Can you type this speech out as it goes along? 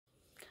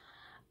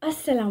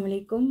अस्सलाम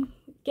वालेकुम।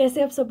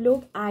 कैसे आप सब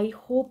लोग? I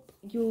hope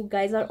you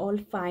guys are all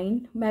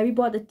fine. मैं भी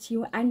बहुत अच्छी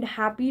हूँ and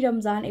happy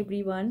Ramzan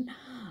everyone.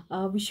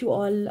 Wish you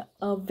all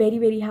very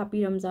very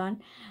happy Ramzan.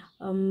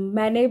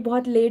 मैंने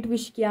बहुत लेट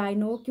विश किया, आई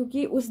नो,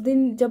 क्योंकि उस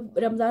दिन जब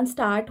रमज़ान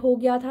स्टार्ट हो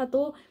गया था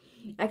तो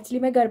एक्चुअली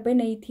मैं घर पे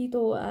नहीं थी,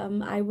 तो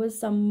आई वॉज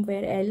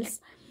समवेयर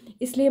एल्स,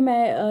 इसलिए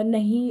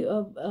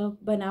मैं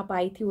बना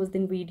पाई थी उस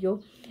दिन वीडियो।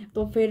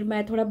 तो फिर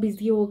मैं थोड़ा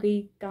बिज़ी हो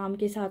गई काम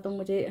के साथ, तो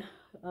मुझे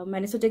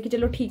मैंने सोचा कि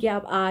चलो ठीक है,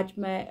 अब आज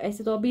मैं,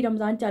 ऐसे तो अभी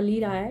रमज़ान चल ही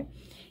रहा है,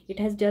 इट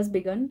हैज़ जस्ट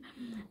बिगन,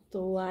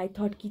 तो आई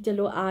थॉट कि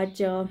चलो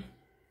आज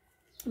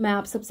मैं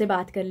आप सबसे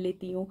बात कर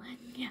लेती हूँ।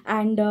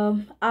 एंड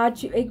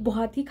आज एक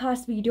बहुत ही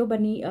ख़ास वीडियो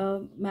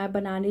मैं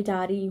बनाने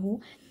जा रही हूँ।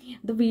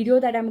 The video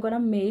that I am gonna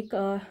make,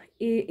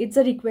 it's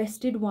a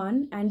requested one,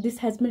 and this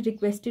has been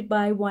requested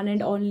by one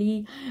and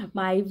only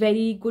my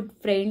very good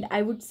friend. I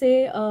would say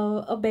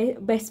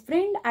best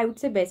friend. I would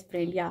say best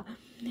friend. Yeah,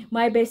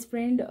 my best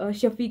friend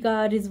Shafika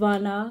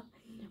Rizwana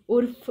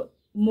उर्फ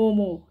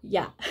मोमो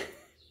या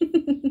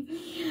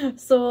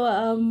सो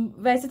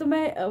वैसे तो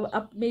मैं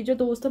मेरी जो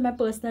दोस्त है, मैं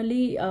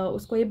पर्सनली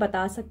उसको ये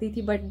बता सकती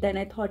थी, बट देन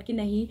आई थॉट कि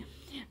नहीं,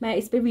 मैं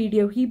इस पे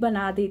वीडियो ही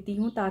बना देती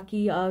हूँ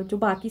ताकि जो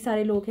बाकी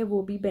सारे लोग हैं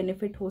वो भी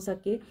बेनिफिट हो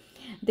सके।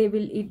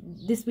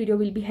 This video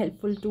will be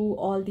helpful to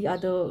all the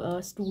other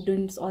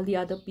students, all the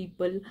other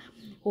people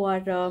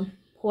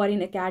who are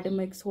in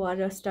academics, who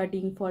are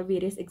studying for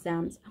various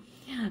exams.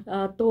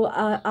 तो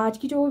आज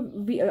की जो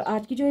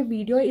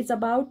video is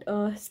about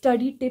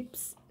study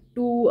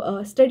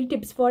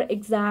tips for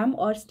exam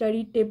और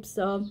study tips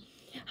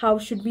how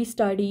should we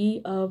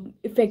study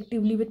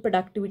effectively with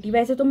productivity.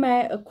 वैसे तो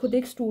मैं खुद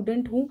एक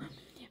स्टूडेंट हूँ,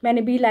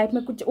 मैंने भी लाइफ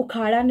में कुछ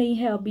उखाड़ा नहीं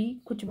है अभी,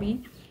 कुछ भी,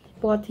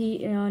 बहुत ही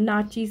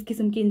नाचीज़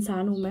किस्म की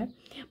इंसान हूँ मैं,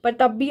 पर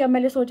तब भी अब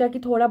मैंने सोचा कि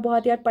थोड़ा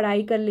बहुत यार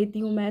पढ़ाई कर लेती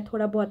हूँ मैं,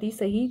 थोड़ा बहुत ही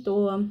सही।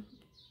 तो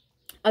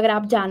अगर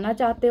आप जानना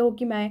चाहते हो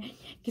कि मैं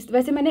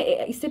वैसे मैंने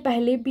इससे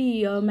पहले भी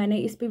मैंने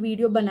इस पे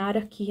वीडियो बना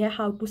रखी है,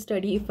 how to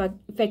study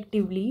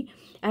effectively.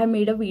 I have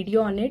made a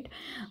video on it,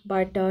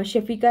 but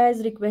Shafiqa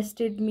has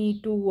requested me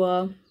to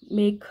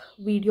make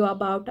video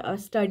about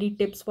study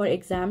tips for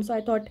exam, so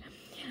I thought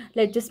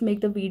let's just make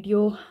the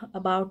video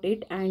about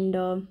it, and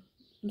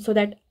so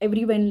that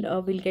everyone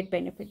will get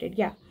benefited.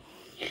 Yeah,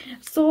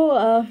 so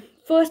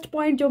first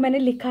point जो मैंने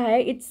लिखा है,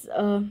 it's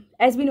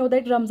as we know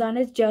that Ramzan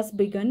has just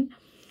begun,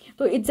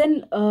 so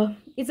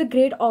it's a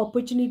great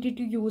opportunity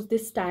to use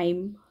this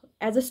time.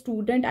 As a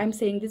student, I'm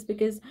saying this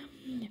because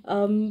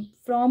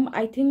from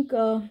I think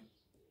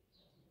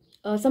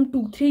some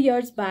 2-3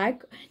 years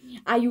back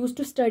I used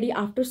to study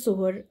after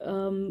सोहर।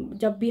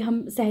 जब भी हम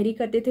सहरी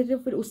करते थे तो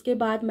फिर उसके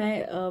बाद मैं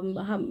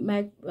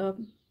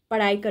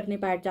पढ़ाई करने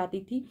बैठ जाती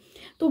थी,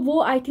 तो वो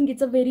I think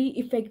it's a very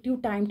effective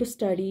time to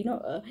study, you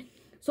know.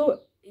 So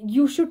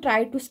you should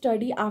try to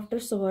study after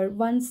sohar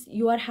once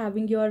you are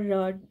having your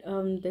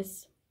this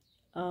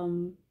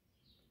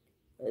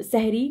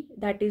सहरी,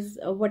 दैट इज़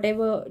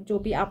whatever, जो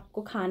भी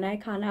आपको खाना है,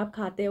 खाना आप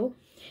खाते हो,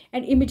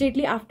 and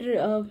immediately after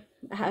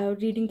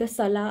reading the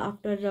सला,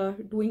 आफ्टर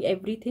डूइंग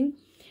एवरीथिंग,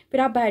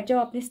 फिर आप बैठ जाओ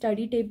अपने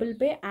स्टडी टेबल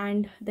पे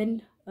and then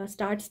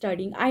start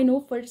studying. I know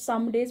for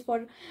some days, for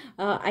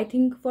I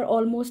think for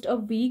almost a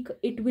week,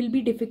 it will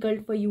be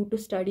difficult for you to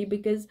study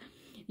because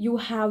you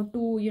have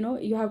to, you know,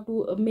 you have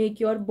to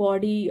make your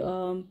body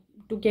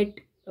to get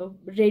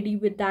ready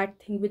with that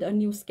thing, with a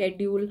new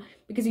schedule,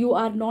 because you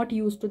are not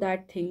used to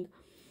that thing.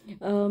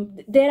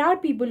 There are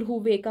people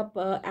who wake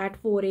up at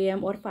 4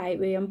 a.m. or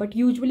 5 a.m.,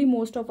 but usually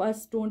most of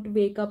us don't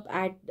wake up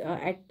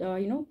at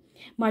you know,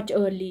 much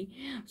early.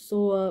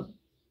 So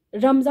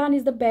Ramzan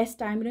is the best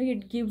time, you know,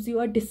 it gives you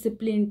a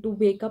discipline to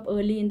wake up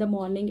early in the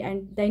morning,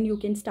 and then you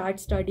can start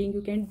studying,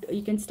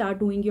 you can start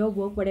doing your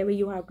work, whatever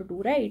you have to do,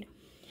 right?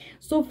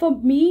 So for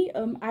me,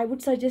 I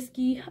would suggest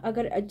कि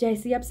अगर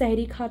जैसे ही आप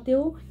सहरी खाते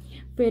हो,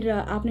 फिर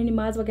आपने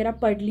नमाज वगैरह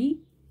पढ़ ली,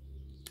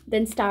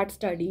 then start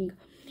studying.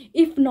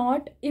 If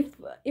not,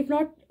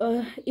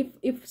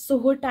 if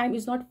suhoor time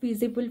is not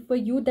feasible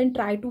for you, then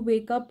try to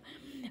wake up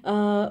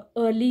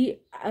early.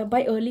 By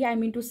early I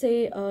mean to say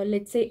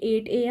let's say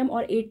 8 a.m. or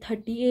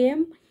 8:30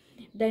 a.m.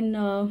 then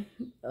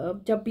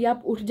जब भी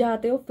आप उठ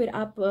जाते हो, फिर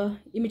आप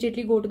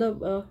immediately go to the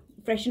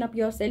freshen up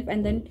yourself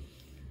and then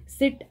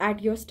sit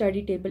at your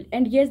study table.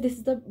 And yes, this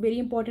is the very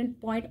important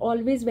point.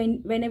 Always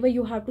whenever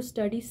you have to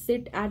study,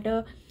 sit at a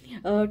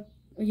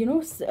you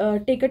know,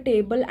 take a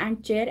table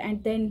and chair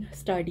and then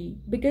study,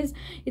 because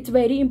it's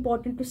very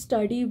important to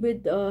study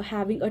with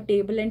having a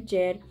table and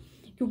chair,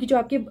 क्योंकि जो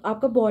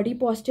आपका body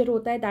posture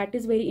होता है, that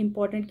is very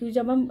important. क्योंकि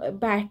जब हम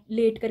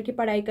late करके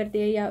पढ़ाई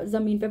करते हैं या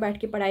ज़मीन पे बैठ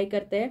के पढ़ाई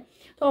करते हैं,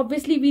 तो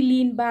obviously we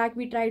lean back,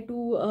 we try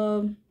to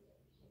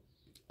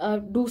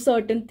do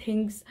certain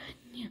things.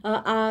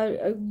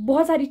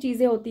 बहुत सारी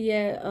चीज़ें होती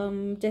है,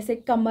 जैसे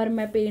कमर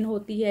में पेन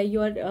होती है,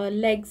 your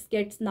legs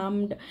gets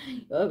numbed,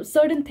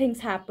 certain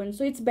things happen.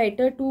 So it's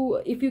better to,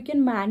 if you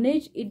can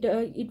manage it,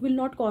 it will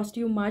not cost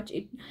you much,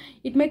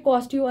 it may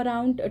cost you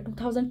around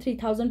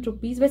 2000-3000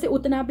 rupees. वैसे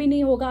उतना भी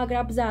नहीं होगा अगर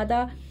आप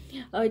ज़्यादा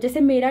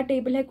जैसे मेरा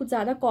टेबल है कुछ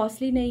ज़्यादा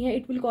कॉस्टली नहीं है,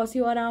 it will cost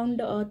you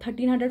around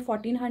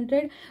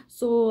 1300-1400.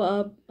 So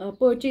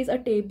purchase a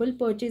table,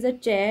 purchase a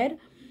chair.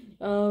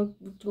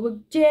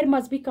 Chair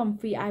must be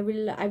comfy. I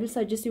will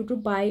suggest you to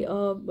buy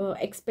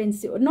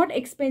expensive, not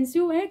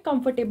expensive,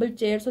 comfortable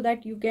chair, so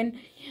that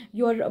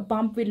your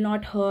bump will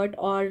not hurt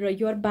or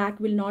your back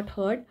will not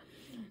hurt.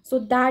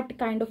 So that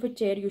kind of a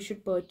chair you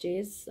should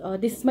purchase.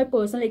 This is my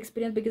personal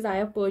experience, because I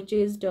have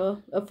purchased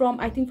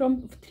from, I think,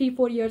 from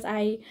 3-4 years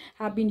I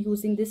have been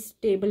using this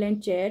table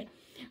and chair.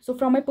 So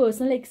from my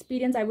personal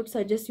experience, I would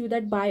suggest you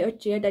that buy a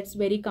chair that's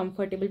very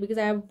comfortable, because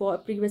I have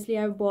bought previously,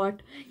 I have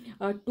bought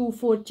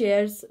 2-4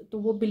 chairs, तो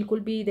वो बिल्कुल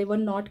भी they were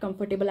not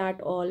comfortable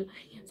at all.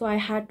 So I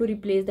had to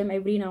replace them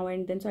every now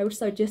and then. So I would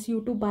suggest you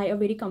to buy a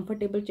very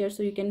comfortable chair,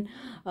 so you can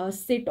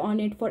sit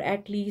on it for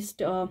at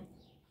least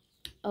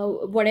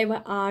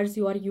whatever hours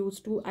you are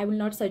used to. I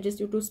will not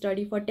suggest you to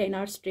study for 10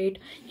 hours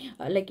straight,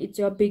 like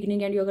it's your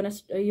beginning and you're gonna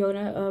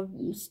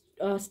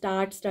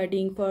start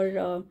studying for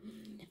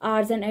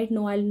hours and night.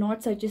 No, I will not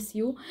suggest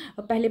you.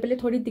 पहले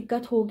थोड़ी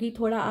दिक्कत होगी,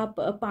 थोड़ा आप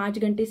 5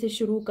 घंटे से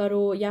शुरू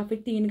करो, या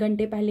फिर 3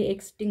 घंटे पहले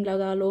एक स्टिंग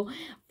लगा लो,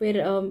 फिर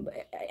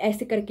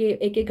ऐसे करके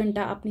 1-1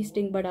 घंटा अपनी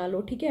स्टिंग बढ़ा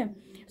लो, ठीक है.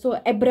 सो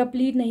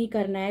एब्रप्टली नहीं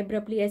करना है,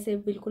 एब्रप्टली ऐसे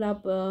बिल्कुल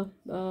आप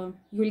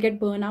you will get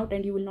burn out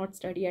and you will not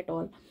study at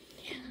all.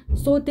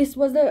 So this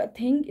was the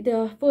thing,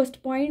 the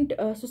first point.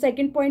 So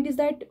second point is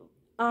that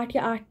 8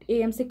 या 8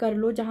 AM से कर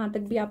लो, जहाँ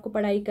तक भी आपको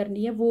पढ़ाई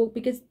करनी है वो,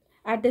 because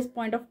at this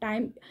point of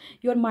time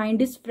your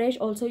mind is fresh,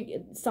 also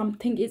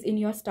something is in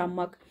your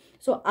stomach.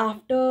 So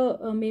after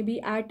maybe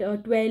at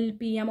 12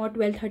 PM or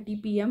 12:30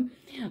 PM,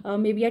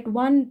 maybe at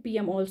 1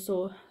 PM also,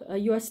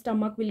 your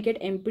stomach will get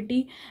empty,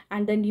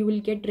 and then you will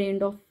get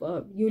drained of,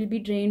 you will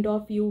be drained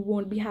of, you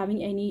won't be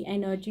having any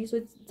energy. So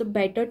it's a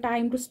better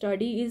time to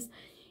study is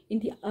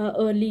in the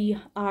early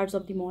hours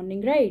of the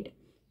morning, right?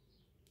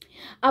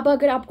 अब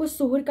अगर आपको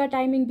सुहर का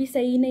timing भी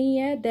सही नहीं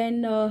है,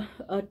 then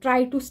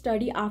try to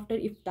study after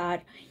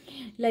Iftikhar.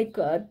 like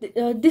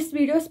this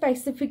video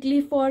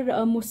specifically for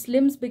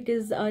Muslims,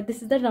 because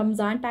this is the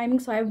Ramzan timing,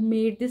 so I've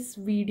made this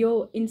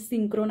video in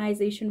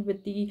synchronization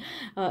with the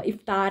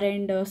iftar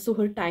and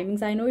suhoor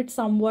timings. I know it's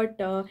somewhat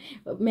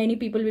many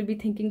people will be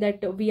thinking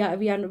that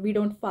we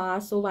don't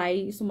fast, so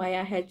why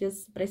Sumaya has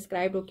just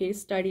prescribed, okay,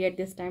 study at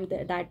this time,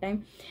 that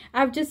time.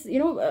 I've just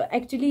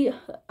actually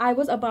I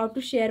was about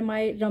to share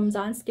my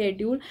Ramzan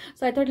schedule,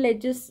 so I thought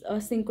let's just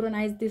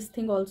synchronize this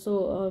thing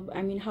also.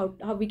 I mean,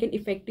 how we can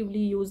effectively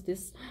use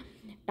this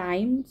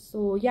time.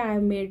 So yeah, I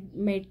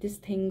made this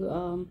thing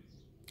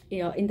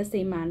in the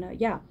same manner.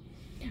 Yeah,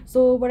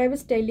 so what I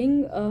was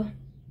telling,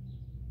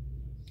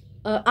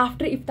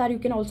 after iftar you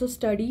can also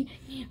study.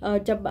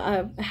 Jab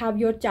have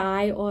your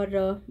chai, or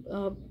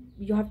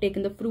you have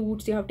taken the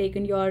fruits, you have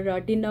taken your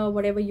dinner,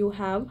 whatever you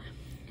have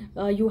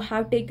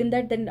taken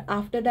that, then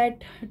after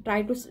that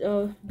try to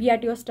be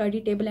at your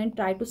study table and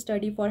try to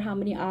study for how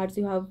many hours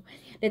you have.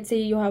 Let's say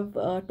you have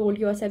told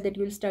yourself that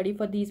you will study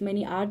for these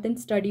many hours, then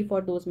study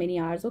for those many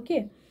hours,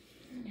 okay.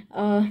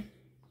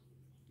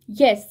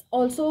 Yes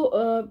also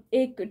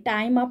एक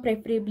time आप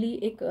preferably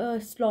एक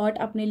slot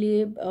अपने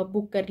लिए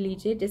book कर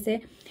लीजिए. जैसे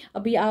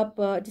अभी आप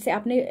जैसे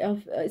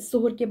आपने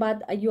सुहर के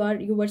बाद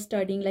you were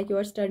studying, like you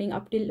are studying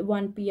up till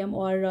 1 PM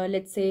और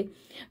लेट्स से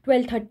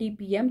 12:30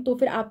 PM, तो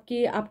फिर आप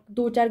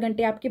 2-4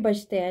 घंटे आपके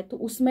बचते हैं, तो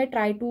उसमें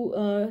try to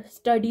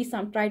study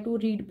some, try to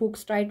read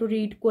books, try to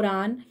read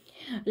Quran.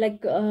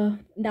 Like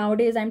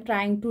nowadays I'm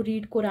trying to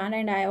read Quran,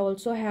 and I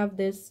also have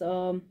this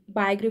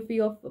biography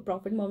of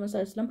Prophet Muhammad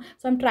Sallallahu Alaihi Wasallam,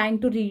 so I'm trying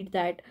to read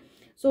that.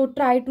 So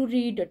try to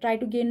read, try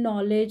to gain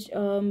knowledge.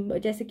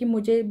 जैसे कि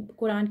मुझे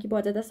कुरान की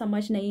बहुत ज़्यादा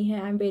समझ नहीं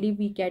है, I'm very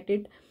weak at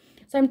it,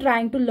 so I'm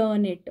trying to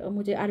learn it.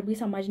 मुझे अरबी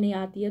समझ नहीं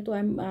आती है, तो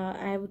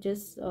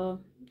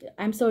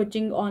I'm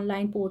searching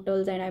online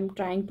portals and I'm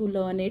trying to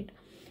learn it.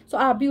 So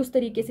आप भी उस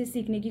तरीके से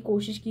सीखने की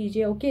कोशिश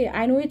कीजिए, okay.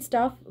 I know it's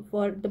tough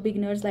for the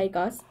beginners like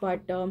us,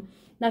 but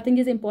nothing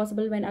is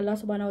impossible when Allah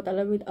subhanahu wa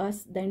ta'ala with us,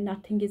 then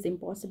nothing is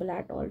impossible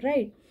at all,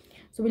 right?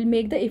 So we'll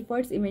make the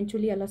efforts,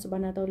 eventually Allah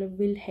subhanahu wa ta'ala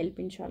will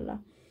help, inshallah.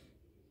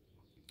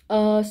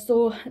 So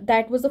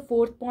that was the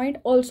 4th point.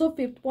 Also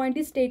 5th point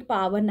is take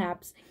power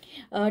naps.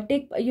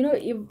 Take,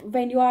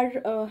 when you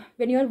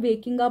are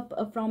waking up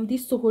from the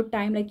suhoor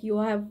time, like you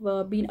have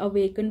been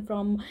awakened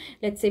from,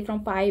 let's say,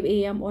 from 5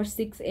 AM or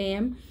 6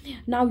 AM,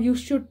 now you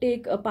should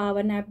take a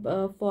power nap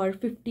for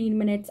 15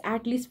 minutes,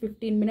 at least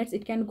 15 minutes.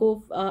 It can go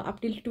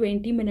up till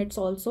 20 minutes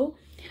also.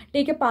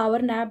 Take a power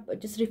nap,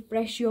 just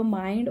refresh your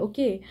mind,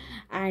 okay,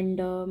 and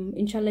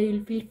inshallah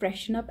you'll feel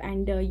freshen up,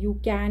 and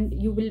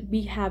you will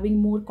be having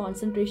more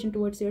concentration concentration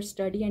towards your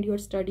study, and your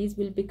studies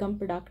will become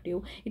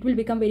productive. It will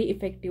become very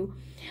effective.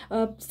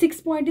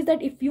 Sixth point is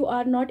that if you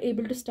are not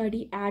able to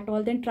study at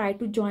all, then try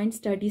to join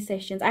study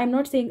sessions. I'm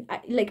not saying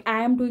like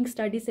I am doing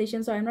study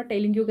sessions, so I'm not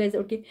telling you guys,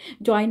 okay,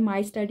 join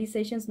my study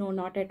sessions. No,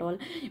 not at all.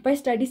 By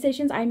study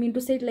sessions, I mean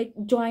to say, like,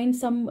 join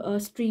some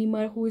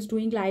streamer who is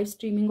doing live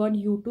streaming on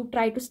YouTube.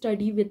 Try to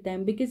study with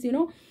them, because you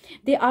know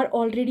they are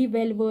already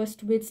well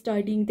versed with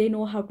studying. They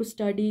know how to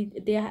study.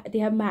 They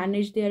have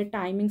managed their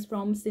timings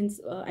from since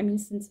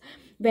since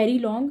very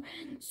long.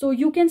 So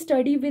you can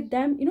study with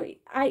them. You know,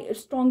 I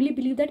strongly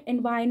believe that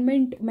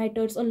environment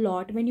matters a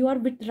lot. When you are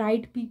with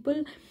right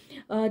people,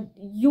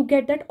 you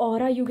get that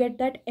aura, you get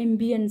that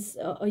ambience,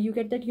 you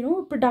get that, you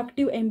know,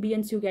 productive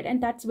ambience you get,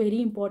 and that's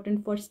very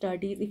important for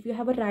studies. If you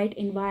have a right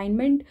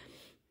environment,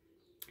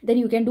 then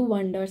you can do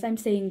wonders. I'm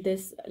saying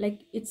this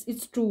like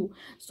it's true.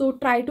 So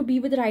try to be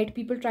with right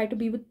people. Try to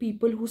be with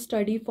people who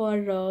study for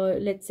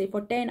let's say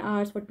for 10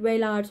 hours, for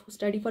 12 hours, who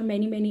study for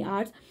many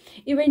hours.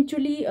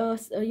 Eventually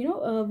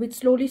with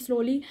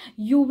slowly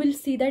you will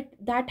see that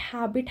that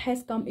habit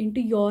has come into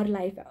your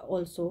life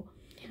also.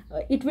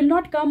 It will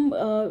not come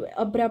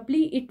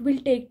abruptly. It will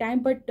take time,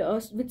 but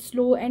with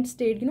slow and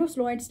steady,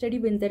 slow and steady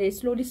wins the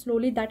race.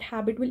 Slowly that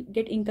habit will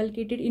get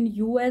inculcated in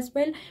you as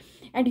well,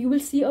 and you will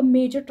see a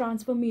major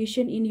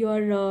transformation in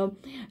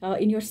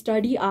your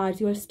study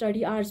hours. Your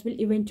study hours will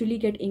eventually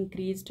get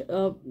increased.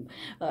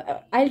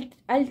 I'll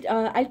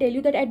tell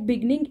you that at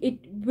beginning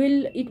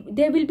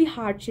there will be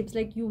hardships,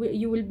 like you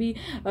will be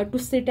to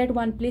sit at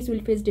one place, you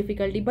will face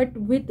difficulty, but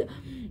with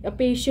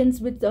patience,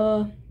 with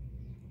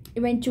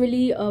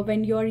eventually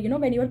when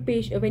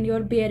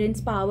your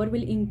parents' power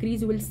will increase,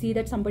 you will see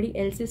that somebody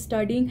else is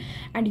studying,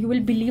 and you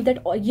will believe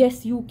that, oh,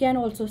 yes, you can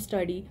also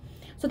study.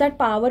 So that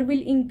power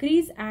will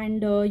increase,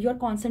 and your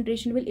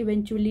concentration will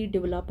eventually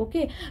develop.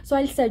 Okay, so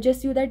I'll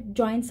suggest you that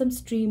join some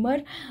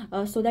streamer,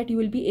 so that you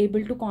will be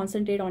able to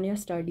concentrate on your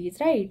studies,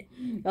 right?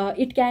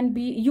 It can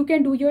be, you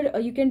can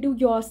do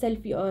yourself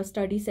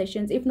study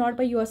sessions. If not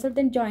by yourself,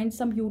 then join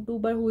some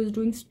YouTuber who is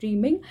doing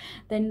streaming.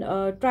 Then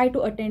try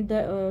to attend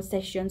the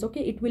sessions.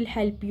 Okay, it will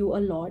help you a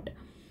lot.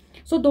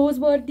 So those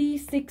were the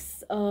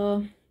 6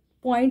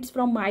 points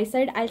from my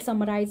side. I'll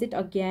summarize it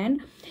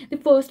again. The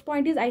first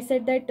point is, I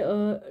said that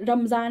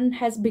Ramzan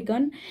has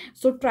begun,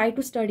 so try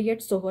to study at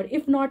Sohar.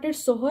 If not at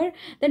Sohar,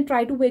 then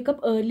try to wake up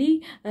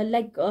early,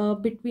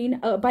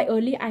 by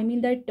early I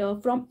mean that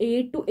from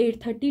 8 to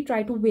 8:30.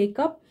 Try to wake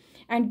up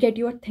and get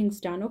your things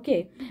done.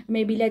 Okay,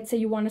 maybe let's say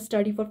you want to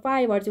study for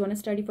 5 hours, you want to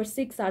study for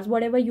 6 hours,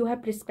 whatever you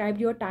have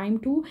prescribed your time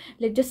to,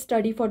 let's just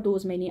study for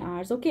those many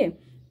hours. Okay,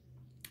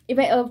 if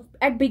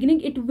at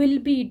beginning it will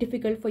be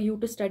difficult for you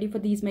to study for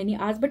these many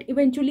hours, but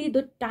eventually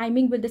the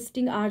timing with the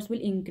sitting hours will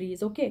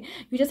increase. Okay,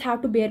 you just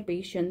have to bear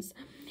patience.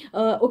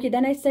 Okay,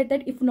 then I said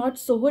that if not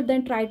Sohar,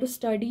 then try to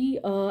study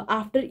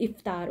after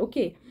iftar.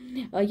 Okay,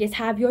 yes,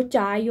 have your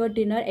chai, your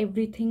dinner,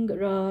 everything,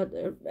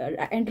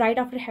 and right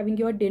after having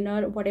your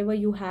dinner, whatever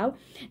you have,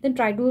 then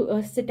try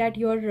to sit at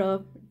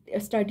your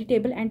study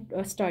table and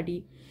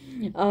study.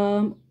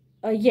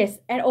 Yes,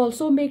 and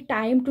also make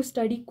time to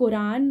study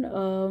Quran,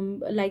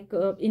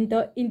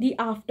 in the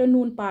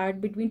afternoon part,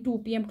 between 2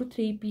 p.m. to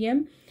 3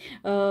 p.m.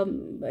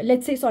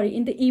 Let's say, sorry,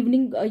 in the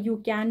evening, you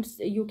can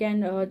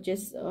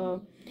just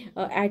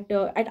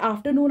at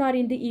afternoon or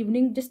in the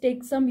evening, just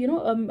take some,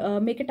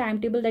 make a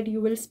timetable that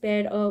you will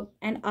spare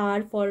an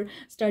hour for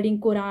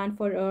studying Quran,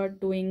 for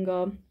doing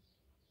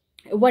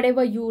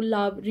whatever you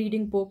love,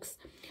 reading books,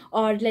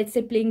 or let's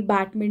say playing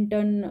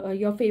badminton,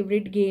 your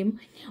favorite game.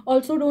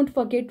 Also, don't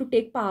forget to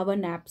take power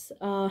naps,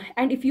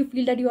 and if you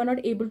feel that you are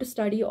not able to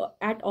study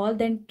at all,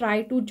 then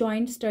try to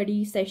join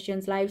study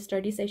sessions, live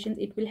study sessions.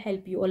 It will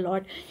help you a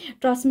lot.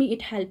 Trust me,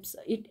 it helps.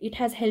 It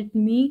has helped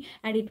me,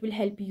 and it will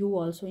help you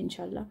also,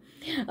 inshallah.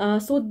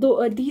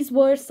 These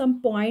were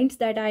some points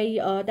that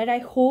I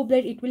hope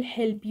that it will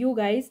help you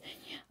guys,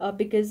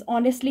 because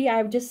honestly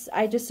I just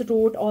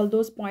wrote all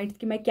those points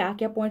कि मैं क्या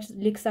क्या points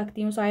लिख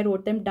सकती हूँ. So I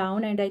wrote them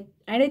down, and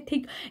I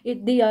think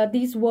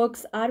these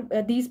points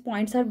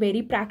are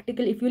very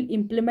practical. If you'll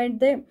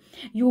implement them,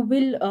 you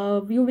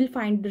will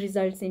find the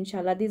results,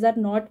 inshallah. These are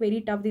not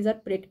very tough. These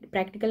are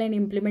practical and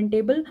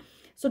implementable.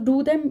 So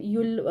do them.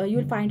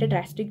 You'll find a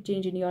drastic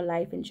change in your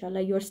life,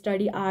 inshallah. Your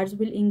study hours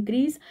will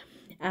increase,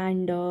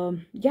 and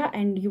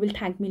and you will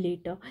thank me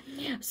later.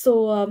 So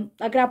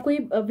अगर आपको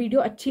ये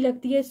video अच्छी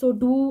लगती है, so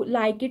do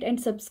like it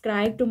and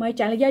subscribe to my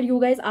channel. Yeah, you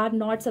guys are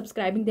not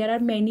subscribing. There are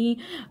many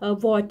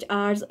watch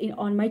hours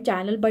on my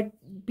channel, but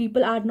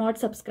people are not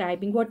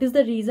subscribing. What is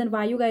the reason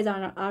why you guys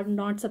are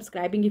not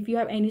subscribing? If you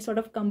have any sort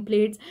of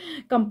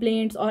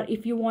complaints, or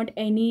if you want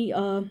any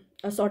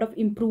a sort of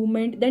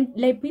improvement, then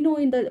let me know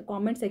in the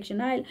comment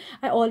section. I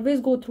always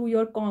go through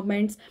your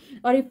comments.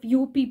 Or if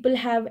you people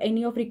have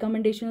any of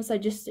recommendations,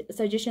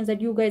 suggestions that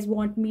you guys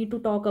want me to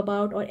talk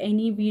about, or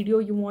any video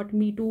you want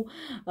me to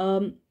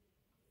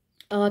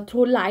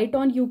throw light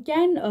on, you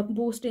can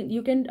post in,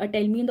 you can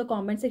tell me in the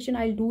comment section.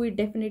 I'll do it,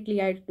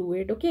 definitely I'll do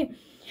it. Okay,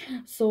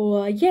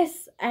 so yes,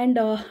 and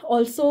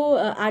also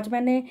आज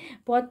मैंने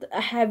बहुत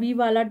heavy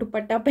वाला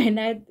दुपट्टा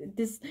पहना है.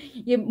 This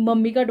ये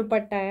mummy का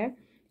दुपट्टा है.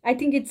 I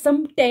think it's some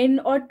 10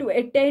 or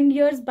 10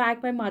 years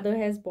back my mother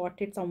has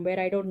bought it somewhere,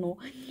 I don't know.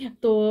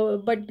 तो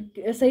but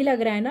सही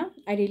लग रहा है ना,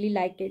 I really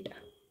like it.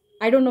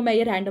 I don't know मैं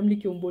ये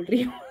randomly क्यों बोल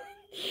रही हूँ.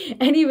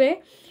 एनीवे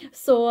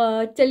सो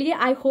चलिए,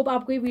 आई होप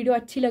आपको ये वीडियो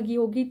अच्छी लगी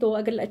होगी. तो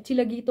अगर अच्छी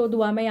लगी तो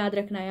दुआ में याद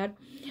रखना यार.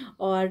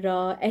 और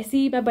ऐसे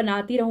ही मैं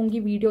बनाती रहूँगी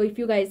video. If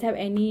you guys have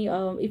any,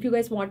 if you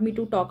guys want me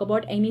to talk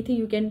about anything,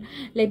 you can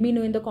let me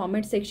know in the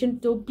comment section.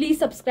 तो please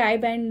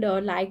subscribe and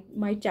like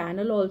my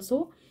channel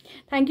also.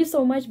 Thank you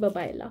so much. Bye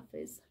bye. अल्लाह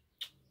हाफिज़.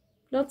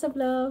 Lots of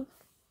love.